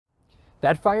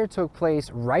That fire took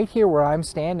place right here where I'm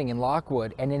standing in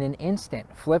Lockwood, and in an instant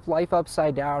flipped life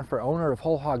upside down for owner of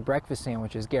Whole Hog Breakfast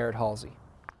Sandwiches, Garrett Halsey.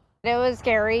 It was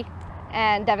scary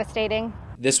and devastating.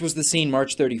 This was the scene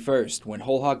March 31st, when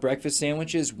Whole Hog Breakfast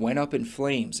Sandwiches went up in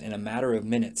flames in a matter of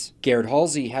minutes. Garrett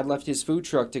Halsey had left his food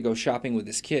truck to go shopping with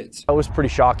his kids. It was pretty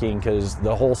shocking because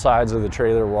the whole sides of the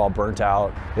trailer were all burnt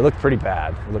out. It looked pretty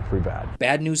bad.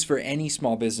 Bad news for any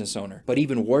small business owner, but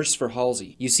even worse for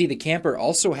Halsey. You see, the camper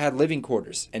also had living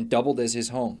quarters and doubled as his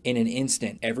home. In an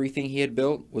instant, everything he had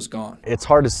built was gone. It's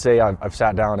hard to say I've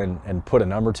sat down and put a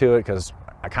number to it because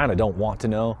I kind of don't want to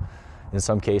know. In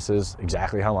some cases,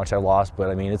 exactly how much I lost, but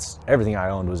I mean, it's everything I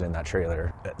owned was in that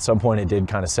trailer. At some point, it did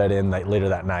kind of set in later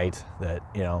that night that,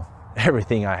 you know,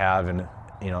 everything I have and,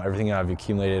 you know, everything I've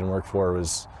accumulated and worked for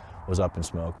was up in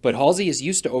smoke. But Halsey is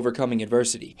used to overcoming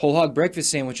adversity. Whole Hog Breakfast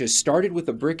Sandwiches started with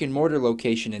a brick and mortar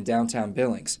location in downtown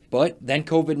Billings, but then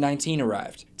COVID-19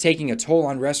 arrived, taking a toll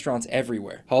on restaurants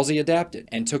everywhere. Halsey adapted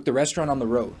and took the restaurant on the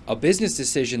road, a business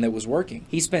decision that was working.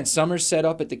 He spent summers set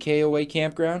up at the KOA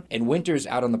campground and winters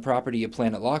out on the property of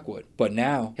Planet Lockwood, but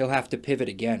now he'll have to pivot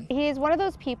again. He's one of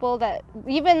those people that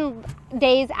even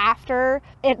days after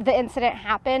the incident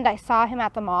happened, I saw him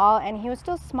at the mall and he was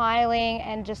still smiling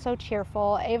and just so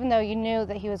cheerful, even though you knew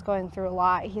that he was going through a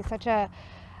lot. He's such an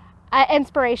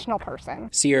inspirational person.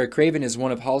 Sierra Craven is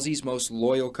one of Halsey's most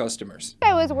loyal customers.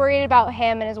 I was worried about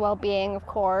him and his well-being, of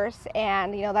course,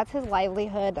 and you know, that's his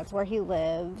livelihood, that's where he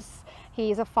lives.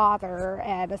 He's a father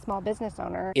and a small business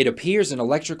owner. It appears an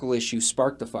electrical issue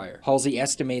sparked the fire. Halsey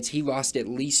estimates he lost at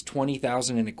least $20,000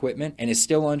 in equipment and is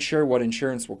still unsure what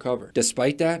insurance will cover.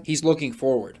 Despite that, he's looking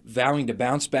forward, vowing to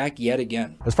bounce back yet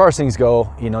again. As far as things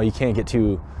go, you know, you can't get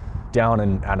too down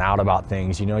and out about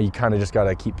things. You know, you kind of just got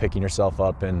to keep picking yourself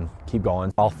up and keep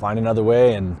going. I'll find another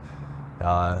way, and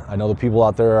I know the people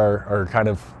out there are kind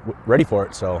of ready for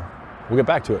it, so we'll get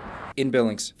back to it. In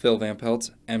Billings, Phil Van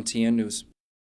Pelt, MTN News.